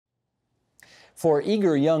For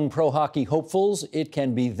eager young pro hockey hopefuls, it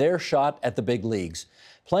can be their shot at the big leagues.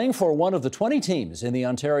 Playing for one of the 20 teams in the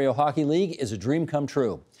Ontario Hockey League is a dream come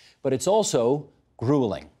true, but it's also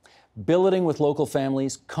grueling. Billeting with local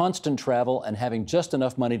families, constant travel, and having just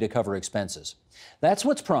enough money to cover expenses. That's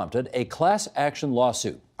what's prompted a class action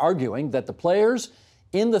lawsuit arguing that the players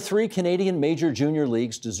in the 3 Canadian major junior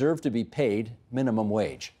leagues deserve to be paid minimum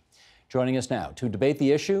wage. Joining us now to debate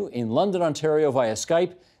the issue in London, Ontario via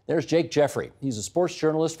Skype, there's Jake Jeffrey. He's a sports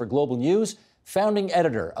journalist for Global News, founding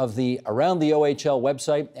editor of the Around the OHL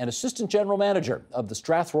website, and assistant general manager of the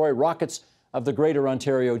Strathroy Rockets of the Greater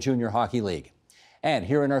Ontario Junior Hockey League. And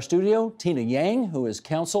here in our studio, Tina Yang, who is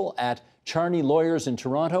counsel at Charney Lawyers in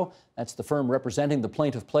Toronto. That's the firm representing the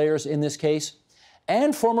plaintiff players in this case.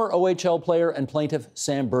 And former OHL player and plaintiff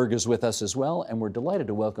Sam Berg is with us as well. And we're delighted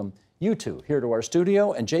to welcome you two here to our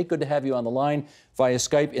studio. And Jake, good to have you on the line via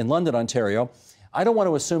Skype in London, Ontario. I don't want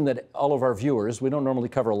to assume that all of our viewers, we don't normally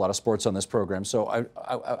cover a lot of sports on this program, so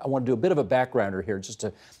I want to do a bit of a backgrounder here just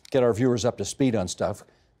to get our viewers up to speed on stuff.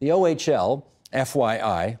 The OHL,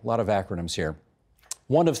 FYI, a lot of acronyms here,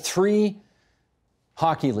 one of 3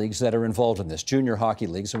 hockey leagues that are involved in this, junior hockey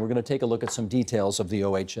leagues, and we're going to take a look at some details of the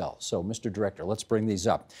OHL. So, Mr. Director, let's bring these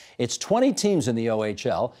up. It's 20 teams in the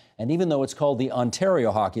OHL, and even though it's called the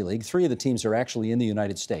Ontario Hockey League, 3 of the teams are actually in the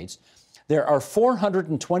United States. There are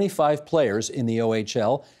 425 players in the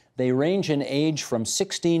OHL. They range in age from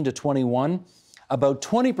 16 to 21. About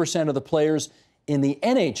 20% of the players in the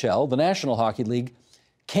NHL, the National Hockey League,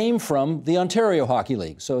 came from the Ontario Hockey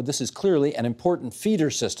League. So this is clearly an important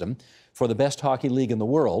feeder system for the best hockey league in the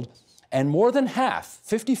world. And more than half,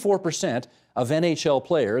 54% of NHL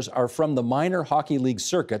players are from the minor hockey league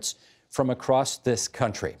circuits from across this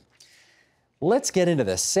country. Let's get into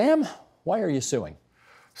this. Sam, why are you suing?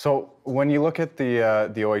 So when you look at the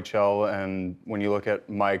OHL and when you look at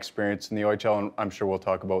my experience in the OHL, and I'm sure we'll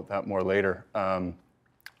talk about that more later,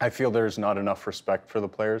 I feel there's not enough respect for the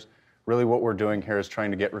players. Really what we're doing here is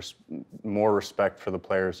trying to get more respect for the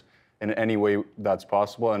players in any way that's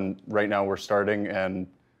possible. And right now we're starting, and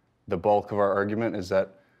the bulk of our argument is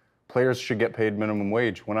that players should get paid minimum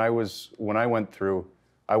wage. When I went through,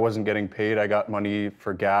 I wasn't getting paid. I got money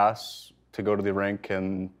for gas to go to the rink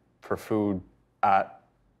and for food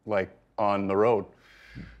on the road.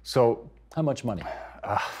 So how much money?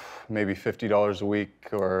 Maybe $50 a week,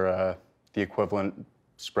 or the equivalent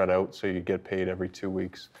spread out, so you get paid every 2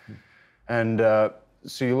 weeks. And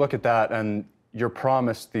so you look at that, and you're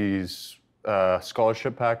promised these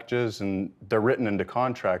scholarship packages, and they're written into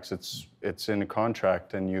contracts. It's in a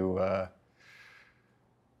contract, and you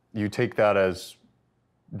take that as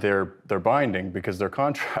they're binding because they're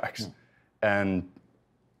contracts. And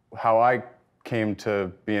how I came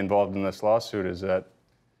to be involved in this lawsuit is that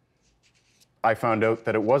I found out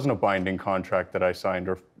that it wasn't a binding contract that I signed,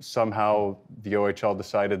 or somehow the OHL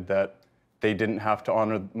decided that they didn't have to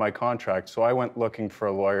honor my contract. So I went looking for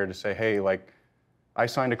a lawyer to say, hey, I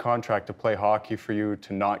signed a contract to play hockey for you,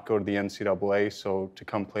 to not go to the NCAA, so to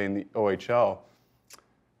come play in the OHL.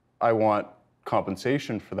 I want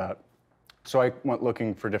compensation for that. So I went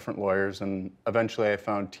looking for different lawyers, and eventually I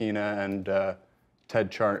found Tina and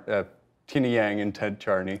Tina Yang and Ted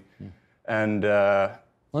Charney. And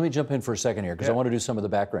let me jump in for a second here, because I want to do some of the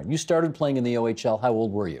background. You started playing in the OHL. How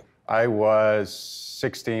old were you? I was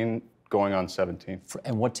 16, going on 17.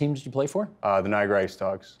 And what team did you play for? The Niagara Ice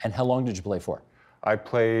Dogs. And how long did you play for? I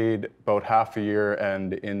played about half a year,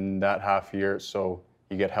 and in that half year, so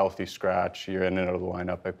you get healthy scratch, you're in and out of the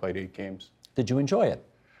lineup, I played 8 games. Did you enjoy it?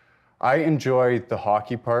 I enjoyed the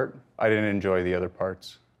hockey part. I didn't enjoy the other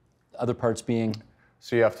parts. Other parts being?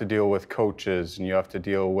 So you have to deal with coaches, and you have to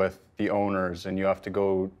deal with the owners, and you have to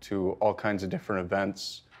go to all kinds of different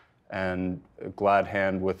events and glad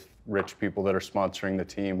hand with rich people that are sponsoring the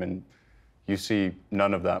team, and you see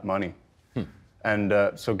none of that money. And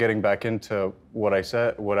so getting back into what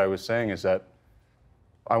I was saying is that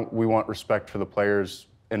we want respect for the players.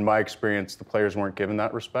 In my experience, the players weren't given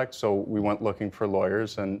that respect, so we went looking for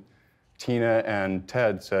lawyers, and Tina and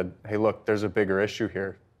Ted said, hey, look, there's a bigger issue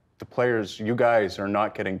here. The players, you guys are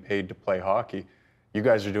not getting paid to play hockey. You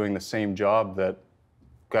guys are doing the same job that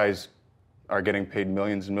guys are getting paid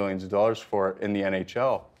millions and millions of dollars for in the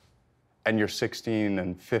NHL. And you're 16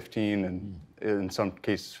 and 15, and in some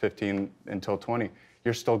cases 15 until 20.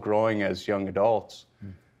 You're still growing as young adults.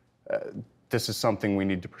 This is something we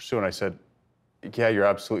need to pursue. And I said, yeah, you're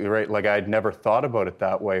absolutely right. I'd never thought about it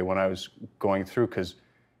that way when I was going through, because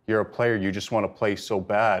you're a player, you just want to play so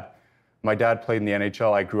bad. My dad played in the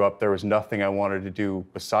NHL. I grew up, there was nothing I wanted to do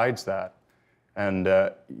besides that. And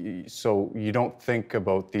so you don't think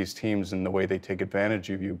about these teams and the way they take advantage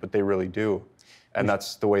of you, but they really do. And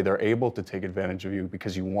that's the way they're able to take advantage of you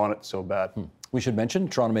because you want it so bad. We should mention,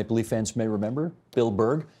 Toronto Maple Leaf fans may remember, Bill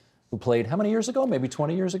Berg, who played how many years ago? Maybe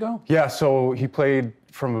 20 years ago? Yeah, so he played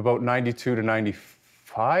from about 92 to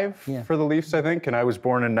 95 for the Leafs, I think. And I was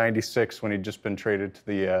born in 96 when he'd just been traded to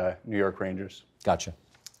the New York Rangers. Gotcha.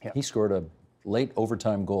 Yeah. He scored a late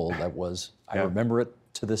overtime goal that was, I remember it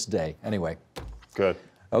to this day. Anyway. Good.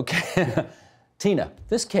 Okay. Tina,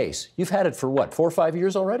 this case, you've had it for what, 4 or 5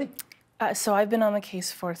 years already? So I've been on the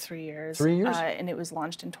case for 3 years. 3 years? And it was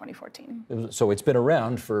launched in 2014. So it's been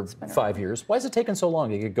around for 5 years. Why has it taken so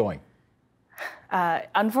long to get going?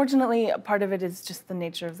 Unfortunately, part of it is just the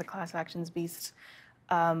nature of the class actions beast.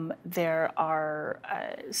 There are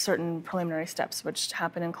certain preliminary steps which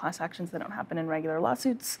happen in class actions that don't happen in regular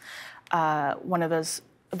lawsuits. One of those,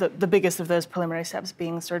 the biggest of those preliminary steps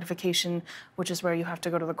being certification, which is where you have to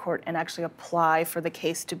go to the court and actually apply for the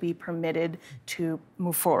case to be permitted to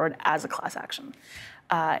move forward as a class action.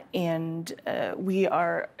 We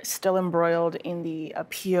are still embroiled in the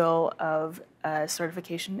appeal of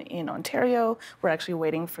certification in Ontario. We're actually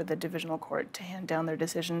waiting for the divisional court to hand down their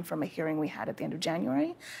decision from a hearing we had at the end of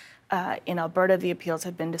January. In Alberta, the appeals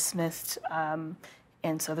have been dismissed,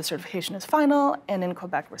 and so the certification is final. And in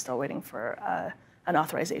Quebec, we're still waiting for an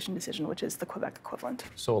authorization decision, which is the Quebec equivalent.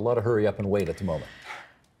 So a lot of hurry up and wait at the moment.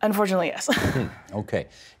 Unfortunately, yes. Okay.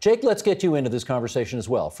 Jake, let's get you into this conversation as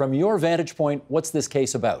well. From your vantage point, what's this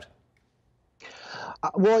case about?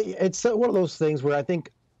 Well, it's one of those things where I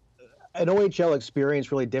think an OHL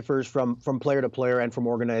experience really differs from player to player and from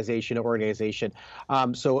organization to organization.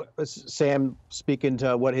 So Sam, speaking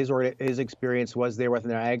to what his experience was there with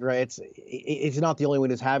Niagara, it's not the only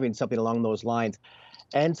one who's having something along those lines.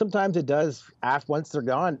 And sometimes it does, once they're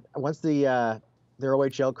gone, once their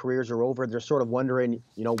OHL careers are over, they're sort of wondering,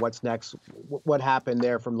 what's next, what happened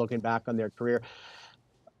there from looking back on their career.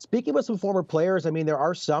 Speaking with some former players, I mean, there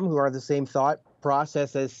are some who are the same thought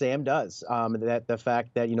process as Sam does. That the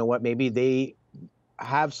fact that, maybe they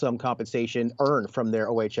have some compensation earned from their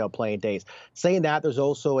OHL playing days. Saying that, there's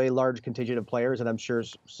also a large contingent of players, and I'm sure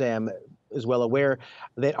Sam is well aware,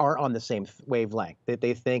 that aren't on the same wavelength. That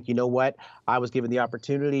they think, I was given the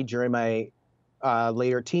opportunity during my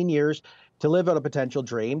later teen years to live out a potential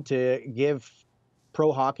dream, to give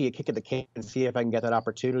pro hockey a kick at the can and see if I can get that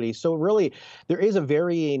opportunity. So really, there is a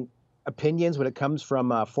varying opinions when it comes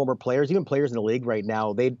from former players, even players in the league right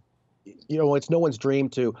now. It's no one's dream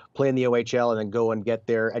to play in the OHL and then go and get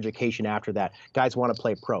their education after that. Guys want to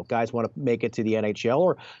play pro. Guys want to make it to the NHL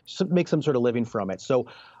or make some sort of living from it. So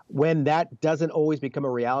when that doesn't always become a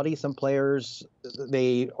reality, some players,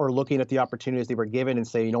 they are looking at the opportunities they were given and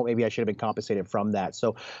say, maybe I should have been compensated from that.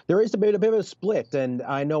 So there is a bit of a split. And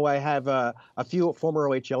I know I have a few former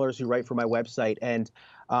OHLers who write for my website, and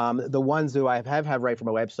the ones who I have write for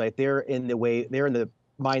my website, they're in the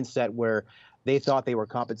mindset where they thought they were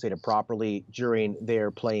compensated properly during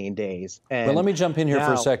their playing days. And well, let me jump in here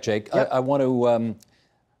for a sec, Jake. Yep. I want to.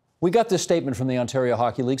 We got this statement from the Ontario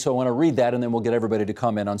Hockey League, so I want to read that, and then we'll get everybody to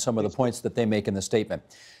comment on some of the points that they make in the statement.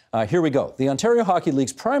 Here we go. The Ontario Hockey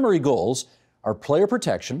League's primary goals are player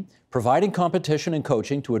protection, providing competition and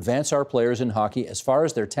coaching to advance our players in hockey as far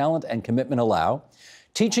as their talent and commitment allow,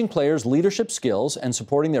 teaching players leadership skills, and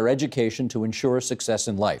supporting their education to ensure success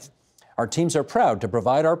in life. Our teams are proud to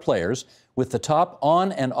provide our players with the top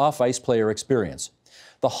on- and off-ice player experience.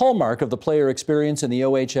 The hallmark of the player experience in the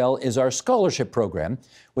OHL is our scholarship program,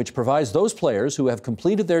 which provides those players who have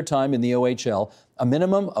completed their time in the OHL a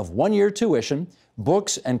minimum of 1-year tuition,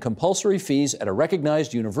 books, and compulsory fees at a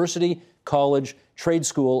recognized university, college, trade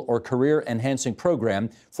school, or career-enhancing program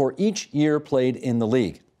for each year played in the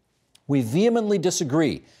league. We vehemently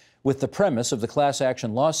disagree with the premise of the class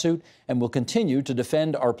action lawsuit and will continue to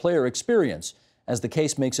defend our player experience as the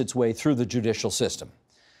case makes its way through the judicial system.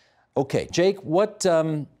 Okay, Jake, what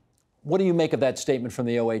do you make of that statement from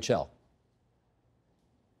the OHL?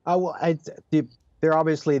 They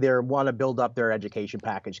want to build up their education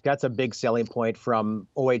package. That's a big selling point from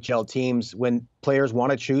OHL teams when players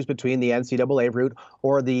want to choose between the NCAA route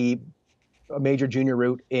or the major junior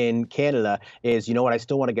route in Canada is, I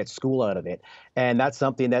still want to get school out of it. And that's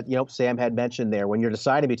something that, Sam had mentioned there. When you're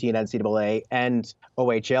deciding between NCAA and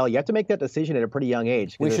OHL, you have to make that decision at a pretty young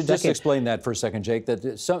age. We should just explain that for a second, Jake,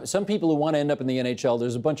 that some people who want to end up in the NHL,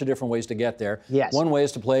 there's a bunch of different ways to get there. Yes. One way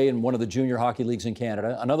is to play in one of the junior hockey leagues in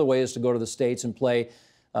Canada. Another way is to go to the States and play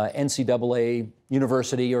NCAA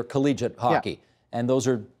university or collegiate hockey. Yeah. And those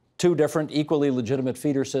are two different, equally legitimate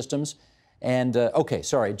feeder systems. And, okay,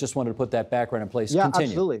 sorry, just wanted to put that background in place. Yeah, Continue.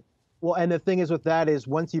 Absolutely. Well, and the thing is with that is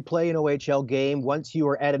once you play an OHL game, once you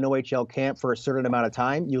are at an OHL camp for a certain amount of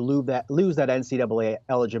time, you lose that NCAA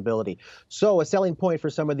eligibility. So a selling point for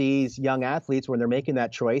some of these young athletes when they're making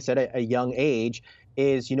that choice at a young age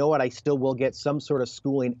is, you know what, I still will get some sort of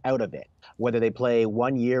schooling out of it. Whether they play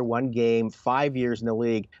 1 year, one game, 5 years in the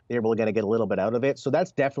league, they're going to get a little bit out of it. So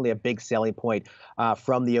that's definitely a big selling point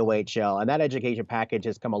from the OHL. And that education package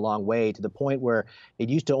has come a long way to the point where it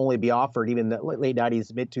used to only be offered, even in the late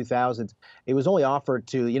 90s, mid 2000s, it was only offered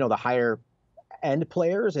to, the higher end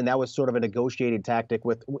players, and that was sort of a negotiated tactic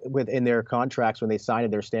within their contracts when they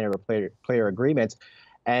signed their standard player agreements.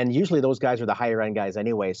 And usually those guys are the higher end guys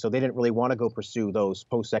anyway, so they didn't really want to go pursue those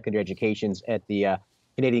post-secondary educations at the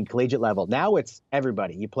Canadian collegiate level. Now it's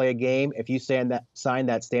everybody. You play a game. If you sign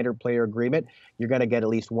that standard player agreement, you're going to get at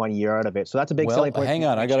least 1 year out of it. So that's a big selling point. Hang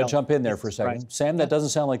on, I got to jump in there for a second. Right. Sam, that doesn't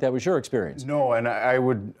sound like that was your experience. No, and I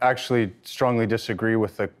would actually strongly disagree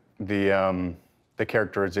with the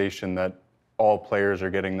characterization that all players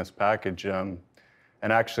are getting this package. And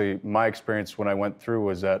actually, my experience when I went through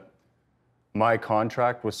was that my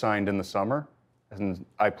contract was signed in the summer, and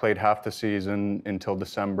I played half the season until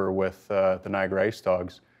December with the Niagara Ice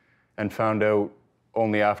Dogs, and found out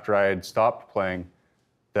only after I had stopped playing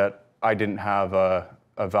that I didn't have a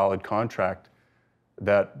valid contract,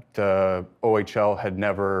 that the OHL had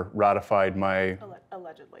never ratified my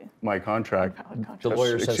contract. The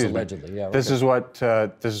lawyer says allegedly. Yeah. Okay. This is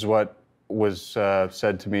what was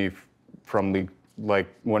said to me from the,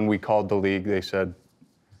 like, when we called the league, they said,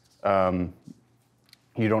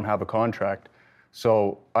 you don't have a contract.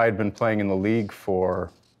 So I had been playing in the league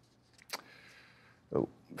for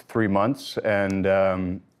 3 months, and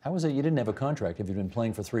how was it you didn't have a contract if you'd been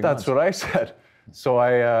playing for 3 months? That's what I said. So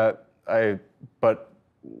but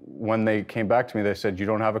when they came back to me, they said, you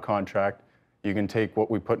don't have a contract. You can take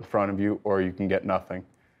what we put in front of you, or you can get nothing.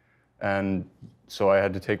 And so I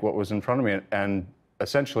had to take what was in front of me, and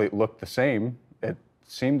essentially it looked the same. It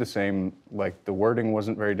seemed the same, like the wording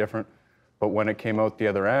wasn't very different. But when it came out the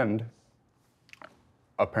other end,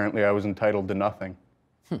 apparently I was entitled to nothing.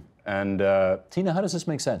 And Tina, how does this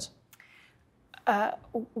make sense?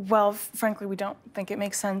 Well, frankly, we don't think it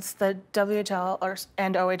makes sense. The WHL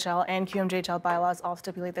and OHL and QMJHL bylaws all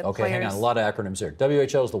stipulate that okay, players... hang on, a lot of acronyms here.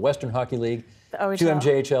 WHL is the Western Hockey League. The OHL,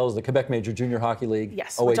 QMJHL is the Quebec Major Junior Hockey League.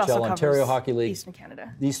 Yes, which also OHL, Ontario Hockey League. Eastern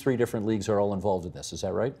Canada. These three different leagues are all involved in this, is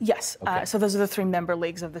that right? Yes. Okay. So those are the three member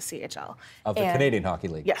leagues of the CHL. Of the Canadian Hockey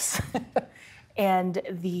League. Yes. And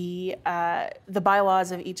the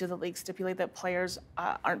bylaws of each of the leagues stipulate that players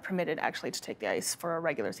aren't permitted actually to take the ice for a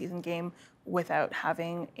regular season game without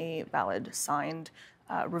having a valid, signed,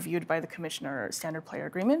 reviewed by the commissioner standard player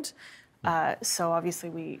agreement. So obviously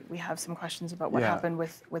we have some questions about what happened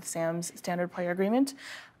with Sam's standard player agreement.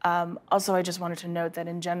 Also, I just wanted to note that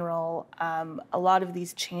in general, a lot of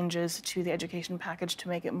these changes to the education package to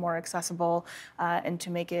make it more accessible and to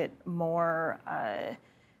make it more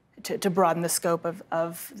to broaden the scope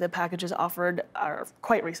of the packages offered are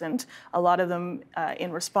quite recent. A lot of them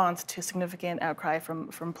in response to significant outcry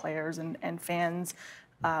from players and fans,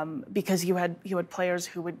 because you had players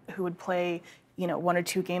who would play 1 or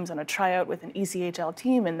 2 games on a tryout with an ECHL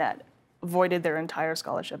team, and that voided their entire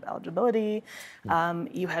scholarship eligibility.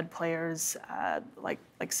 You had players like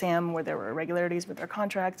Sam, where there were irregularities with their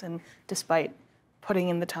contracts, and despite putting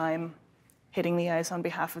in the time, hitting the ice on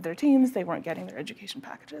behalf of their teams, they weren't getting their education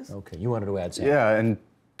packages. Okay, you wanted to add, Sam. Yeah, and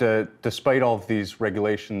despite all of these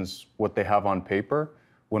regulations, what they have on paper,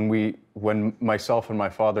 when myself and my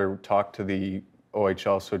father talked to the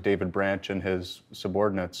OHL, so David Branch and his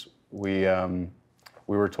subordinates, we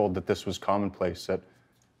were told that this was commonplace,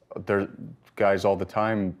 that guys all the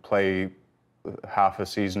time play half a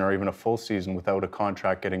season or even a full season without a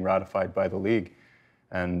contract getting ratified by the league.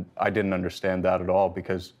 And I didn't understand that at all,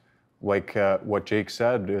 because like what Jake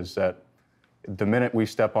said is that the minute we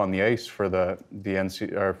step on the ice for the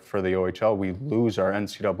OHL, we lose our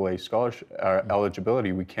NCAA scholarship, our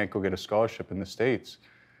eligibility. We can't go get a scholarship in the States.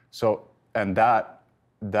 So, and that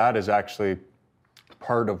is actually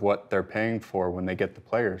part of what they're paying for when they get the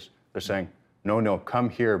players. They're saying, no, come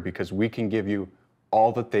here because we can give you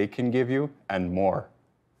all that they can give you and more.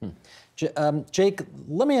 Jake,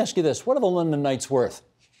 let me ask you this. What are the London Knights worth?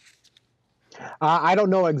 I don't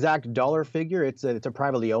know exact dollar figure. It's a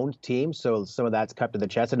privately owned team, so some of that's cut to the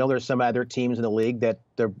chest. I know there's some other teams in the league that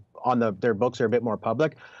their books are a bit more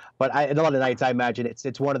public, but a lot of Knights, I imagine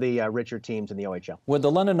it's one of the richer teams in the OHL. Would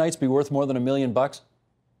the London Knights be worth more than $1 million?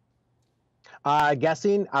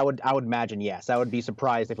 Guessing, I would imagine yes. I would be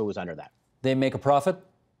surprised if it was under that. They make a profit?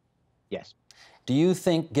 Yes. Do you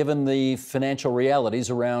think, given the financial realities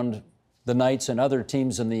around the Knights and other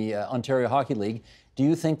teams in the Ontario Hockey League, do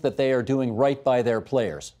you think that they are doing right by their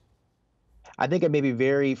players? I think it may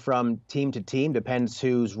vary from team to team, depends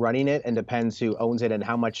who's running it and depends who owns it and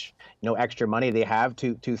how much extra money they have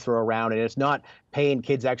to throw around. And it's not paying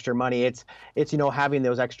kids extra money; it's having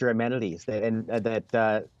those extra amenities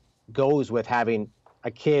that goes with having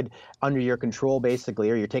a kid under your control,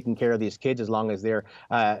 basically, or you're taking care of these kids as long as they're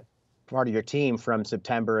part of your team from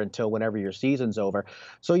September until whenever your season's over.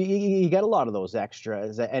 So you get a lot of those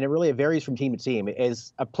extras, and it varies from team to team.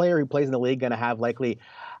 Is a player who plays in the league going to have likely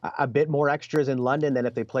a bit more extras in London than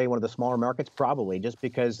if they play in one of the smaller markets? Probably, just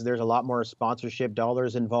because there's a lot more sponsorship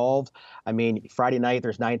dollars involved. I mean, Friday night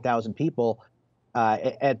there's 9,000 people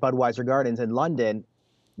at Budweiser Gardens in London.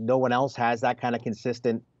 No one else has that kind of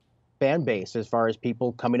consistent fan base as far as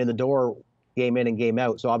people coming in the door game in and game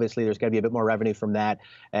out. So obviously there's going to be a bit more revenue from that,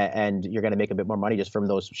 and you're going to make a bit more money just from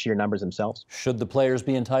those sheer numbers themselves. Should the players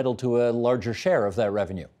be entitled to a larger share of that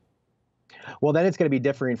revenue? Well, then it's going to be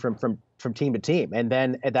differing from team to team. And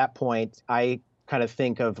then at that point, I kind of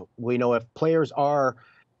think of, if players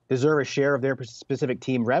deserve a share of their specific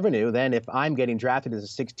team revenue, then if I'm getting drafted as a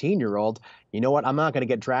 16-year-old, you know what? I'm not going to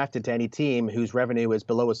get drafted to any team whose revenue is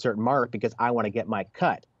below a certain mark because I want to get my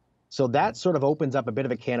cut. So that sort of opens up a bit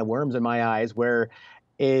of a can of worms in my eyes, where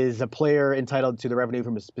is a player entitled to the revenue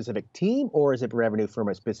from a specific team, or is it revenue from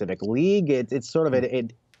a specific league? It's sort of that's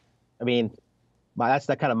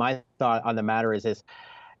that kind of my thought on the matter is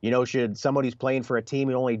should somebody who's playing for a team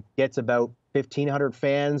who only gets about 1,500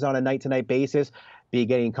 fans on a night-to-night basis be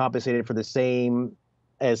getting compensated for the same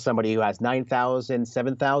as somebody who has 9,000,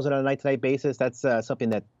 7,000 on a night-to-night basis? That's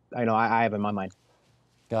something that I have in my mind.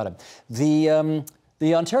 Got it.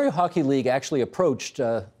 The Ontario Hockey League actually approached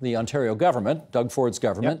the Ontario government, Doug Ford's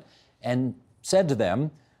government, and said to them,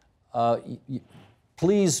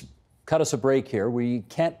 please cut us a break here. We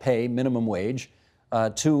can't pay minimum wage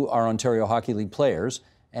to our Ontario Hockey League players.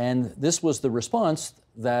 And this was the response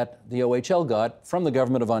that the OHL got from the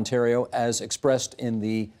Government of Ontario as expressed in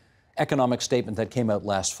the economic statement that came out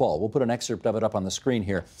last fall. We'll put an excerpt of it up on the screen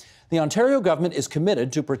here. The Ontario government is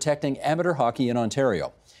committed to protecting amateur hockey in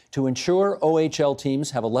Ontario. To ensure OHL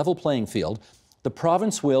teams have a level playing field, the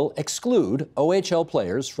province will exclude OHL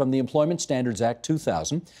players from the Employment Standards Act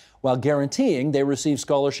 2000 while guaranteeing they receive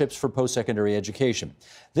scholarships for post-secondary education.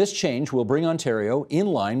 This change will bring Ontario in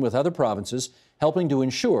line with other provinces, helping to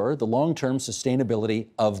ensure the long-term sustainability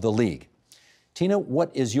of the league. Tina,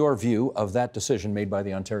 what is your view of that decision made by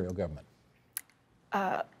the Ontario government?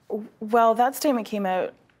 Well, that statement came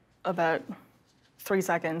out about 3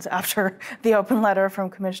 seconds after the open letter from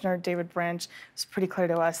Commissioner David Branch. It was pretty clear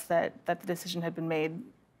to us that the decision had been made,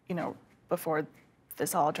 before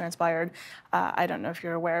this all transpired. I don't know if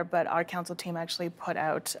you're aware, but our council team actually put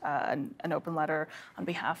out an open letter on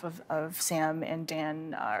behalf of Sam and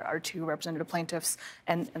Dan, our two representative plaintiffs,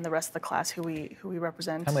 and the rest of the class who we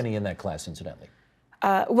represent. How many in that class, incidentally?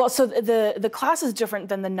 Well, so the class is different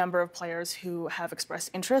than the number of players who have expressed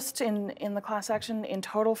interest in the class action. In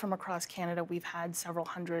total, from across Canada, we've had several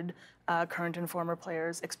hundred current and former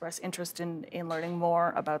players express interest in learning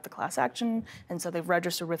more about the class action, and so they've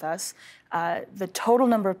registered with us. The total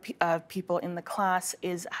number of people in the class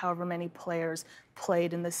is however many players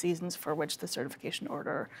played in the seasons for which the certification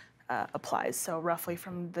order applies. So roughly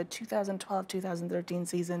from the 2012-2013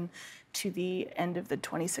 season to the end of the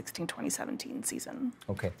 2016-2017 season.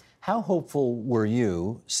 Okay. How hopeful were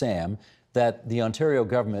you, Sam, that the Ontario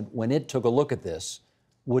government, when it took a look at this,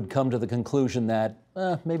 would come to the conclusion that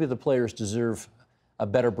maybe the players deserve a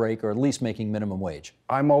better break, or at least making minimum wage?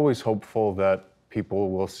 I'm always hopeful that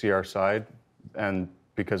people will see our side, and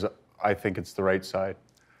because I think it's the right side.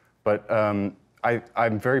 But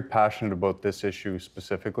I'm very passionate about this issue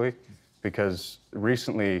specifically because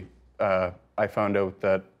recently I found out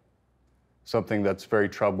that something that's very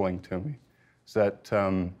troubling to me is that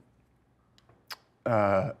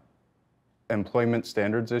employment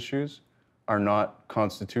standards issues are not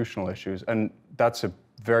constitutional issues. And that's a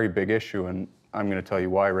very big issue, and I'm going to tell you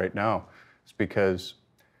why right now. It's because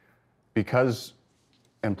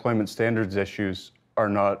employment standards issues are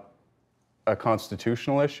not a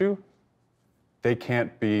constitutional issue, they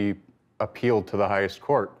can't be appealed to the highest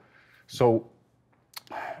court. So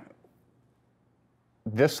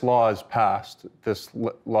this law is passed. This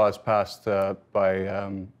law is passed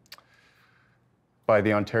by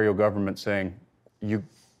the Ontario government saying,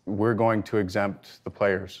 we're going to exempt the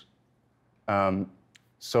players.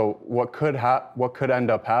 So what could end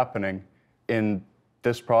up happening in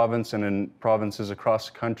this province and in provinces across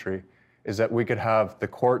the country is that we could have the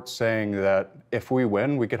court saying that if we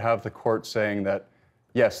win, we could have the court saying that,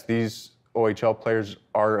 yes, these OHL players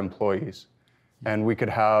are employees. And we could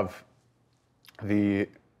have the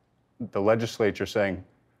legislature saying,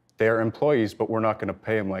 they're employees, but we're not going to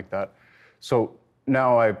pay them like that. So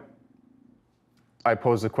now I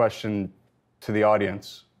pose the question to the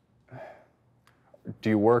audience. Do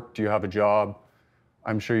you work? Do you have a job?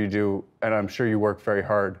 I'm sure you do, and I'm sure you work very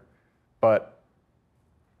hard. But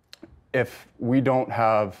if we don't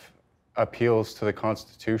have appeals to the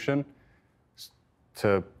Constitution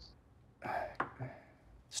to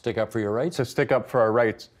stick up for your rights? To stick up for our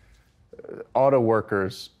rights, auto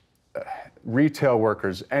workers, retail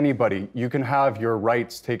workers, anybody, you can have your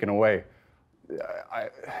rights taken away.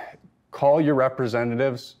 Call your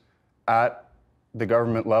representatives at the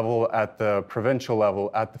government level, at the provincial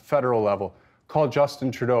level, at the federal level. Call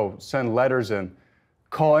Justin Trudeau, send letters in.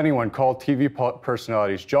 Call anyone, call TV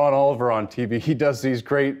personalities. John Oliver on TV, he does these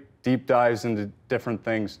great deep dives into different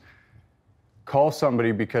things. Call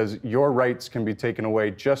somebody, because your rights can be taken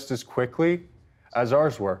away just as quickly as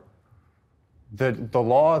ours were. The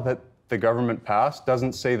law that the government passed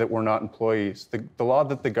doesn't say that we're not employees. The law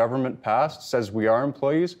that the government passed says we are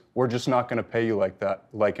employees. We're just not going to pay you like that,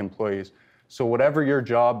 like employees. So whatever your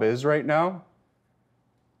job is right now,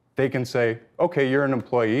 they can say, okay, you're an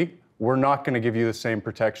employee. We're not going to give you the same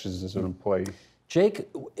protections as an employee. Jake,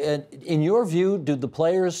 in your view, do the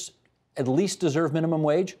players at least deserve minimum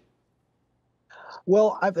wage?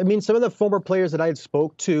 Well, I mean, some of the former players that I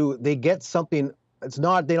spoke to, they get something. It's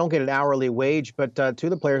not, they don't get an hourly wage, but two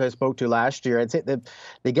of the players I spoke to last year, I'd say that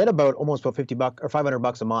they get almost about $50 or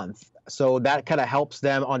 $500 a month. So that kind of helps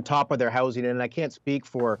them on top of their housing. And I can't speak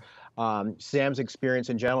for Sam's experience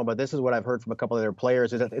in general, but this is what I've heard from a couple of their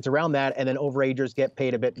players, is that it's around that. And then overagers get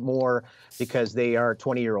paid a bit more because they are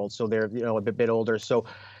 20-year-olds. So they're, a bit older. So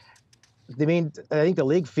I mean, I think the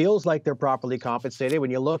league feels like they're properly compensated.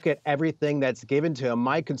 When you look at everything that's given to them,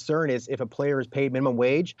 my concern is if a player is paid minimum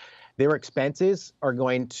wage, their expenses are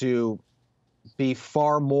going to be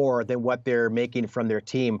far more than what they're making from their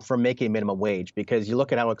team from making minimum wage, because you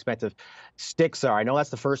look at how expensive sticks are. I know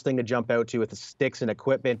that's the first thing to jump out to with the sticks and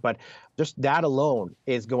equipment, but just that alone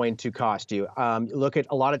is going to cost you. Look at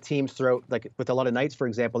a lot of teams throughout, like with a lot of Knights, for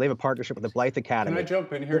example, they have a partnership with the Blythe Academy. Can I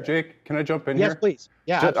jump in here, Jake? Can I jump in here? Yes, please.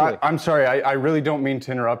 Yeah, absolutely. I'm sorry, I really don't mean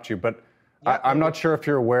to interrupt you, but I'm not sure if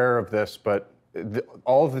you're aware of this, but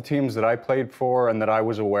all of the teams that I played for and that I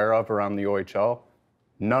was aware of around the OHL,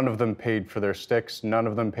 none of them paid for their sticks. None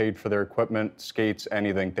of them paid for their equipment, skates,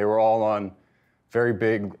 anything. They were all on very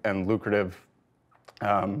big and lucrative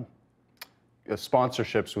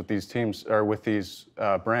sponsorships with these teams or with these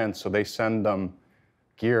brands. So they send them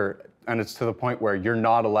gear, and it's to the point where you're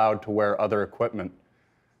not allowed to wear other equipment.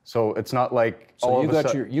 So it's not like so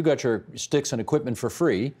you got your sticks and equipment for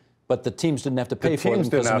free, but the teams didn't have to pay for them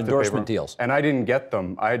because of endorsement deals. And I didn't get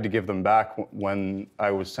them. I had to give them back when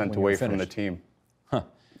I was sent away from the team. Huh.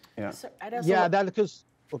 Yeah. So that because,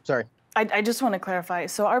 sorry. I just want to clarify.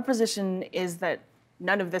 So our position is that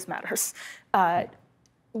none of this matters.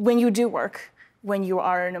 When you do work, when you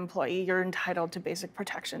are an employee, you're entitled to basic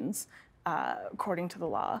protections according to the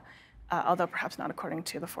law, although perhaps not according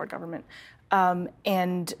to the Ford government.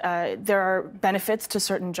 And there are benefits to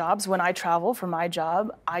certain jobs. When I travel for my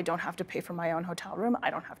job, I don't have to pay for my own hotel room. I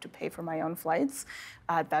don't have to pay for my own flights.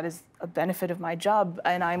 That is a benefit of my job.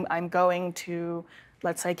 And I'm going to,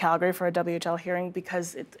 let's say, Calgary for a WHL hearing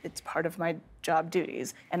because it's part of my job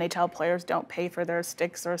duties. NHL players don't pay for their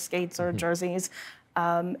sticks or skates or jerseys.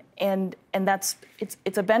 And that's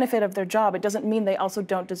it's a benefit of their job. It doesn't mean they also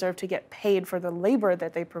don't deserve to get paid for the labor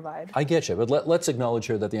that they provide. I get you, but let's acknowledge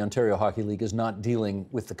here that the Ontario Hockey League is not dealing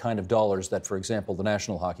with the kind of dollars that, for example, the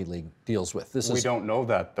National Hockey League deals with. We don't know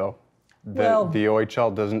that, though. The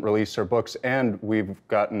OHL doesn't release their books, and we've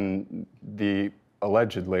gotten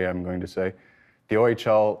allegedly, I'm going to say, the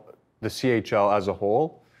OHL, the CHL as a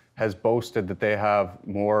whole, has boasted that they have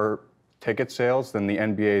more ticket sales than the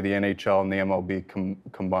NBA, the NHL, and the MLB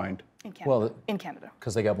combined. In Canada. In Canada.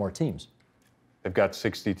 Because they got more teams. They've got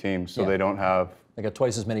 60 teams, so they don't have... They got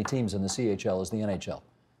twice as many teams in the CHL as the NHL.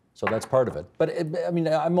 So that's part of it. But, I mean,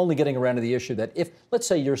 I'm only getting around to the issue that if, let's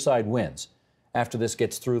say your side wins after this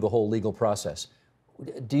gets through the whole legal process,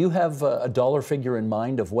 do you have a dollar figure in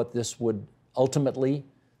mind of what this would ultimately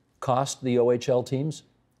cost the OHL teams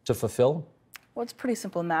to fulfill? Well, it's pretty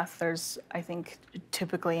simple math. There's, I think,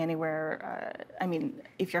 typically anywhere, I mean,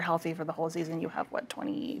 if you're healthy for the whole season, you have,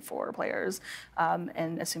 24 players.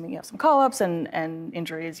 And assuming you have some call-ups and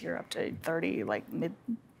injuries, you're up to 30, like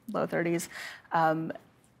low 30s.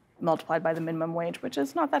 multiplied by the minimum wage, which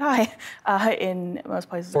is not that high in most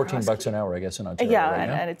places. $14 an hour, I guess, in Ontario. Yeah, right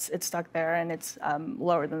and it's stuck there, and it's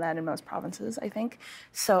lower than that in most provinces, I think.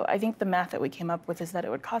 So I think the math that we came up with is that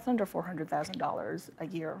it would cost under $400,000 a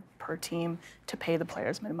year per team to pay the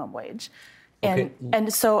players minimum wage.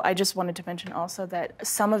 And so I just wanted to mention also that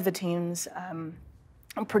some of the teams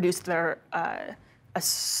produced their a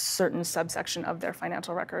certain subsection of their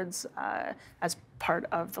financial records as part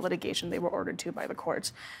of the litigation they were ordered to by the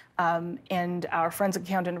court. And our forensic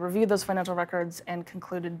accountant reviewed those financial records and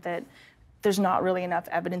concluded that there's not really enough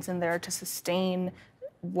evidence in there to sustain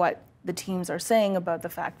what the teams are saying about the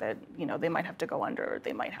fact that, you know, they might have to go under, or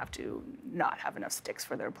they might have to not have enough sticks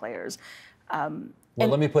for their players. Well,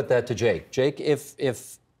 let me put that to Jake. Jake,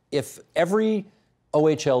 if every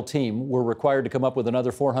OHL team were required to come up with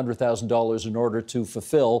another $400,000 in order to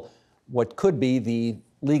fulfill what could be the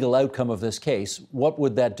legal outcome of this case, what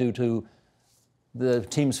would that do to the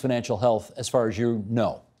team's financial health as far as you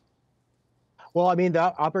know? Well, I mean, the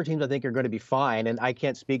upper teams, I think, are going to be fine, and I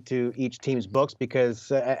can't speak to each team's books because,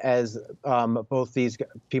 as both these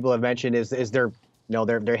people have mentioned, is they're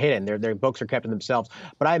hidden. Their books are kept to themselves.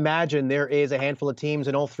 But I imagine there is a handful of teams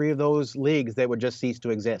in all three of those leagues that would just cease to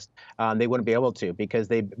exist. They wouldn't be able to because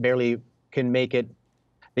they barely can make it.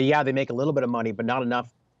 They make a little bit of money, but not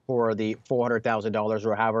enough for the $400,000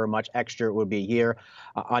 or however much extra it would be a year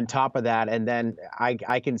on top of that. And then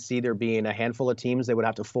I can see there being a handful of teams that would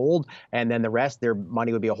have to fold, and then the rest, their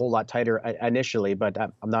money would be a whole lot tighter initially. But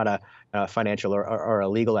I'm not a financial or a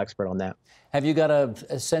legal expert on that. Have you got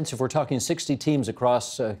a sense, if we're talking 60 teams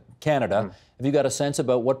across Canada, have you got a sense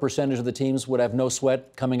about what percentage of the teams would have no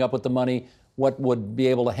sweat coming up with the money, what would be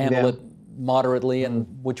able to handle it moderately, and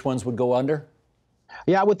which ones would go under?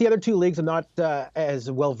 Yeah, with the other two leagues, I'm not as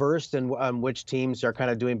well versed in which teams are kind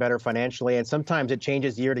of doing better financially, and sometimes it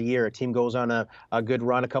changes year to year. A team goes on a good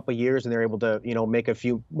run a couple of years, and they're able to, make a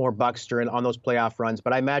few more bucks during on those playoff runs.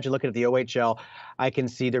 But I imagine looking at the OHL, I can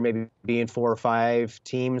see there maybe being 4 or 5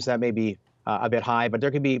 teams that may be a bit high, but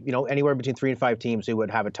there could be, anywhere between 3 and 5 teams who would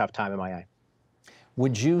have a tough time in my eye.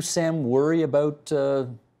 Would you, Sam, worry about?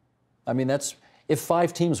 That's if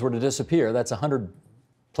 5 teams were to disappear, that's 100.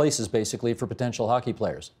 Places basically for potential hockey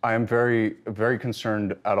players. I am very, very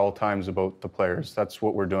concerned at all times about the players. That's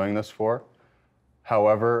what we're doing this for.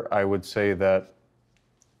 However, I would say that,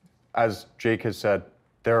 as Jake has said,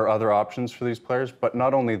 there are other options for these players. But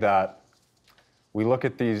not only that, we look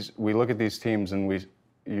at these teams and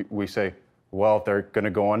we say, well, they're going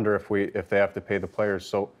to go under if they have to pay the players.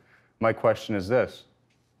 So my question is this: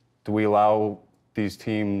 do we allow these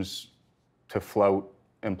teams to flout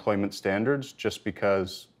employment standards just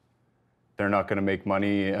because they're not going to make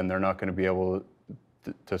money and they're not going to be able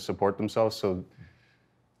to support themselves, so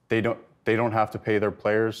they don't have to pay their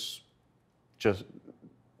players just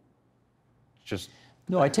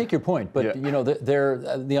No, I take your point, but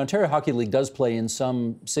the Ontario Hockey League does play in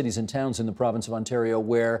some cities and towns in the province of Ontario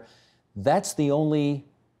where that's the only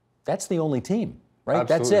team, right? Absolutely.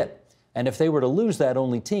 That's it. And if they were to lose that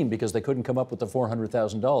only team because they couldn't come up with the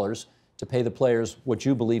 $400,000 to pay the players what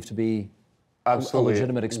you believe to be Absolutely. a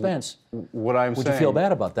legitimate expense, would you feel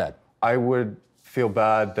bad about that? I would feel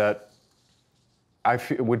bad that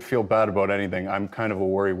would feel bad about anything. I'm kind of a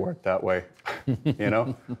worrywart that way,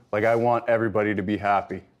 Like, I want everybody to be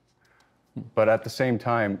happy. But at the same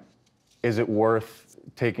time, is it worth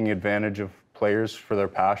taking advantage of players for their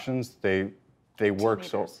passions? They work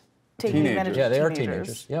so... Taking advantage Yeah, of they are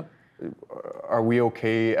teenagers. teenagers. Yep. Are we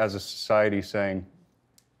okay as a society saying,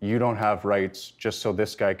 you don't have rights just so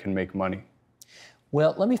this guy can make money?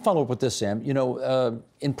 Well, let me follow up with this, Sam.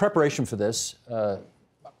 In preparation for this,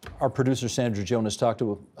 our producer, Sandra Jonas, talked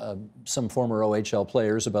to some former OHL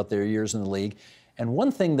players about their years in the league. And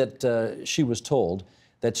one thing that she was told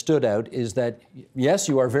that stood out is that, yes,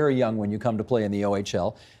 you are very young when you come to play in the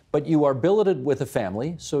OHL, but you are billeted with a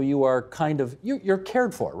family, so you are you're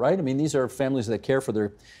cared for, right? I mean, these are families that care for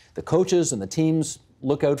the coaches, and the teams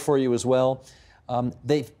look out for you as well. A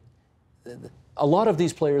lot of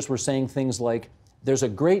these players were saying things like, there's a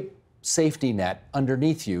great safety net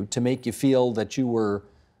underneath you to make you feel that you were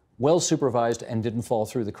well supervised and didn't fall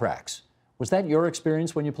through the cracks. Was that your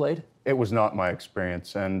experience when you played? It was not my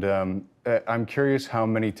experience. And I'm curious how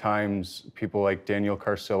many times people like Daniel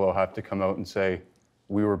Carcillo have to come out and say,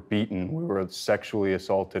 we were beaten, we were sexually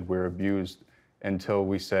assaulted, we were abused, until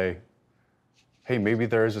we say, hey, maybe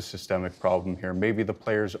there is a systemic problem here. Maybe the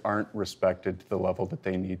players aren't respected to the level that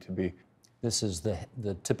they need to be. This is the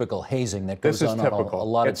typical hazing that goes on typical. A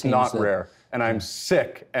lot of it's teams. It's not rare. And I'm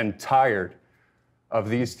sick and tired of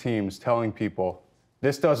these teams telling people,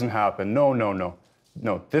 this doesn't happen. No.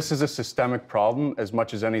 No, this is a systemic problem as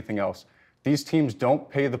much as anything else. These teams don't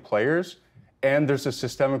pay the players, and there's a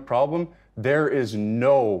systemic problem. There is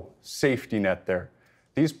no safety net there.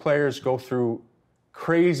 These players go through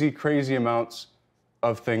crazy, crazy amounts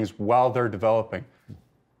of things while they're developing.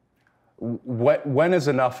 When is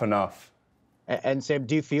enough enough? And Sam,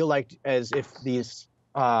 do you feel like as if these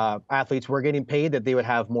athletes were getting paid, that they would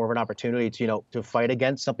have more of an opportunity to, to fight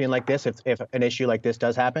against something like this if an issue like this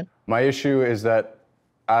does happen? My issue is that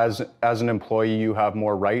as an employee, you have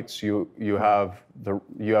more rights. You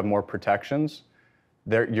have more protections.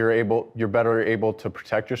 You're better able to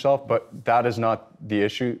protect yourself, but that is not the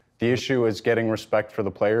issue. The issue is getting respect for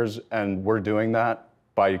the players, and we're doing that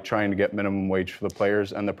by trying to get minimum wage for the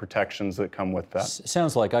players and the protections that come with that.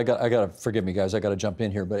 Sounds like I got to forgive me, guys. I got to jump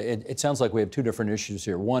in here, but it sounds like we have two different issues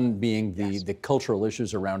here. One being the cultural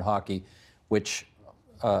issues around hockey, which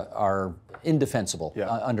are indefensible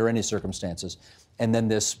under any circumstances, and then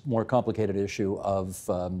this more complicated issue of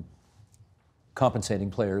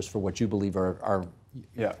compensating players for what you believe are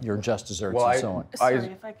your just desserts and so on. Sorry,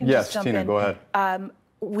 if I can just jump Tina, in. Go ahead.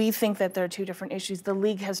 We think that there are two different issues. The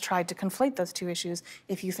league has tried to conflate those two issues.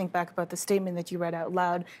 If you think back about the statement that you read out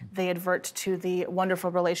loud, they advert to the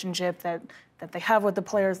wonderful relationship that they have with the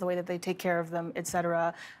players, the way that they take care of them, et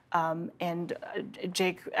cetera. And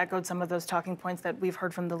Jake echoed some of those talking points that we've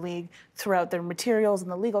heard from the league throughout their materials. In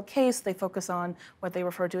the legal case, they focus on what they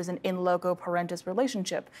refer to as an in loco parentis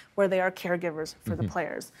relationship, where they are caregivers for the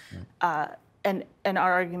players. And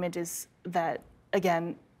our argument is that,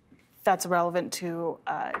 again, that's relevant to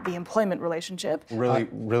the employment relationship.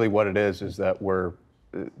 Really what it is that we're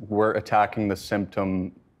attacking the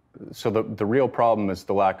symptom. So the real problem is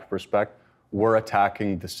the lack of respect. We're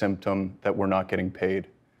attacking the symptom that we're not getting paid.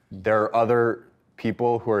 There are other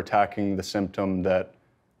people who are attacking the symptom that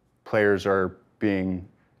players are being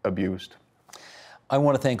abused. I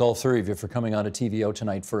want to thank all three of you for coming on to TVO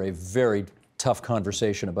tonight for a very tough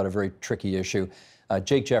conversation about a very tricky issue.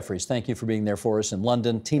 Jake Jeffries, thank you for being there for us in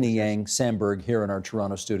London. Tina Yang, Sam Berg here in our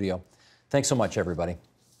Toronto studio. Thanks so much, everybody.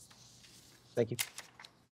 Thank you.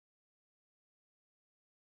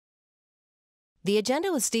 The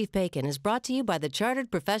Agenda with Steve Bacon is brought to you by the Chartered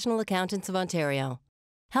Professional Accountants of Ontario,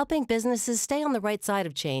 helping businesses stay on the right side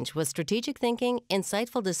of change with strategic thinking,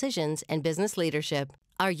 insightful decisions, and business leadership.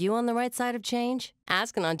 Are you on the right side of change?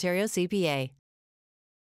 Ask an Ontario CPA.